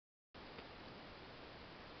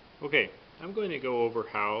Okay, I'm going to go over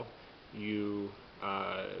how you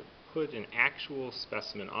put an actual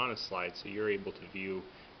specimen on a slide so you're able to view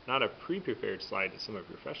not a pre-prepared slide that some are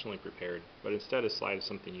professionally prepared, but instead a slide of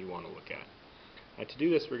something you want to look at. To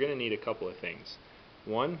do this, we're going to need a couple of things.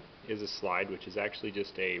 One is a slide, which is actually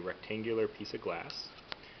just a rectangular piece of glass.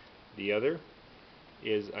 The other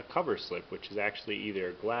is a cover slip, which is actually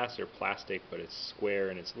either glass or plastic, but it's square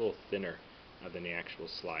and it's a little thinner than the actual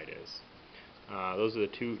slide is. Those are the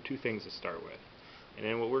two things to start with. And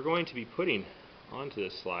then what we're going to be putting onto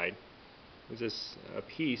this slide is this a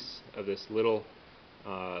piece of this little,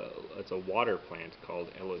 it's a water plant called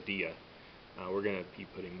Elodea. We're going to be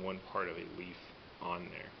putting one part of a leaf on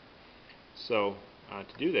there. So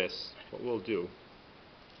to do this, what we'll do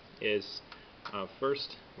is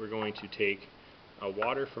first we're going to take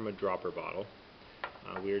water from a dropper bottle.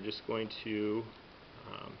 We are just going to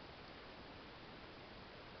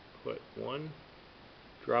put one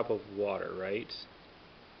drop of water right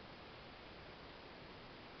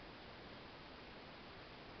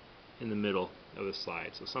in the middle of the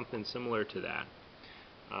slide, so something similar to that.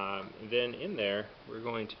 Then in there we're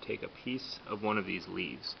going to take a piece of one of these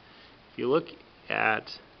leaves. If you look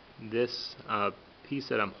at this piece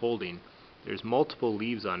that I'm holding, there's multiple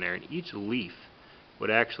leaves on there, and each leaf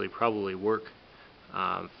would actually probably work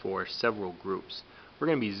for several groups. We're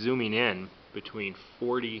going to be zooming in between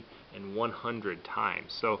 40 and 100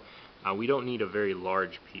 times, so we don't need a very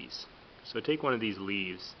large piece. So take one of these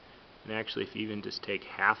leaves, and actually if you even just take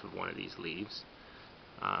half of one of these leaves,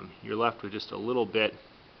 you're left with just a little bit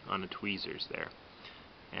on the tweezers there.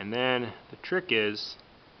 And then the trick is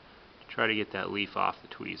to try to get that leaf off the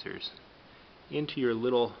tweezers into your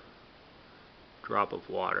little drop of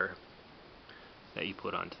water that you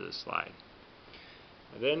put onto the slide.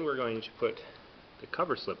 And then we're going to put the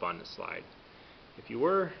cover slip on the slide. If you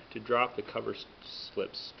were to drop the cover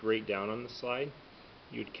slip straight down on the slide,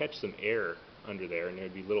 you'd catch some air under there, and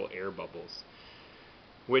there'd be little air bubbles,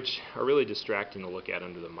 which are really distracting to look at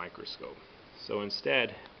under the microscope. So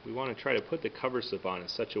instead, we want to try to put the cover slip on in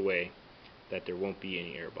such a way that there won't be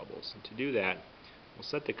any air bubbles. And to do that, we'll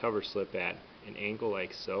set the cover slip at an angle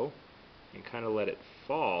like so, and kind of let it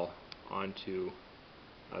fall onto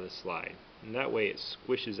the slide. And that way it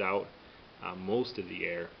squishes out most of the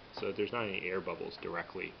air, so that there's not any air bubbles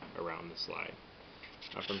directly around the slide.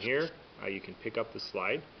 From here, you can pick up the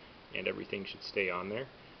slide, and everything should stay on there.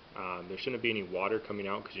 There shouldn't be any water coming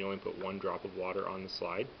out because you only put one drop of water on the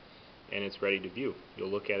slide, and it's ready to view. You'll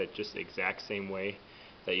look at it just the exact same way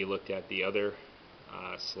that you looked at the other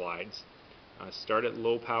slides. Start at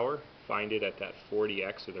low power, find it at that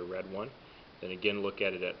 40x or the red one, then again look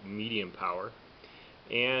at it at medium power,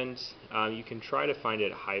 and you can try to find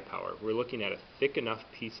it at high power. We're looking at a thick enough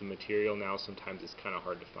piece of material now, sometimes it's kind of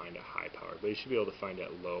hard to find at high power, but you should be able to find it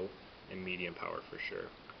at low and medium power for sure.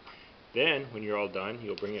 Then when you're all done,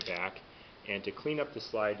 you'll bring it back, and to clean up the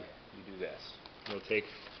slide you do this. You'll take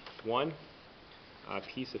one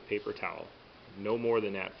piece of paper towel, no more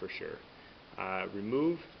than that for sure.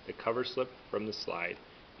 Remove the cover slip from the slide,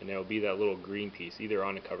 and there will be that little green piece either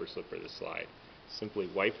on the cover slip or the slide. Simply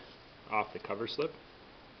wipe off the cover slip,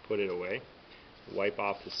 put it away, wipe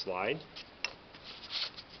off the slide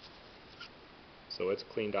so it's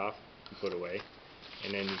cleaned off and put away,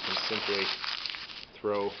 and then you can simply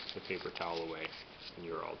throw the paper towel away and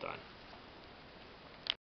you're all done.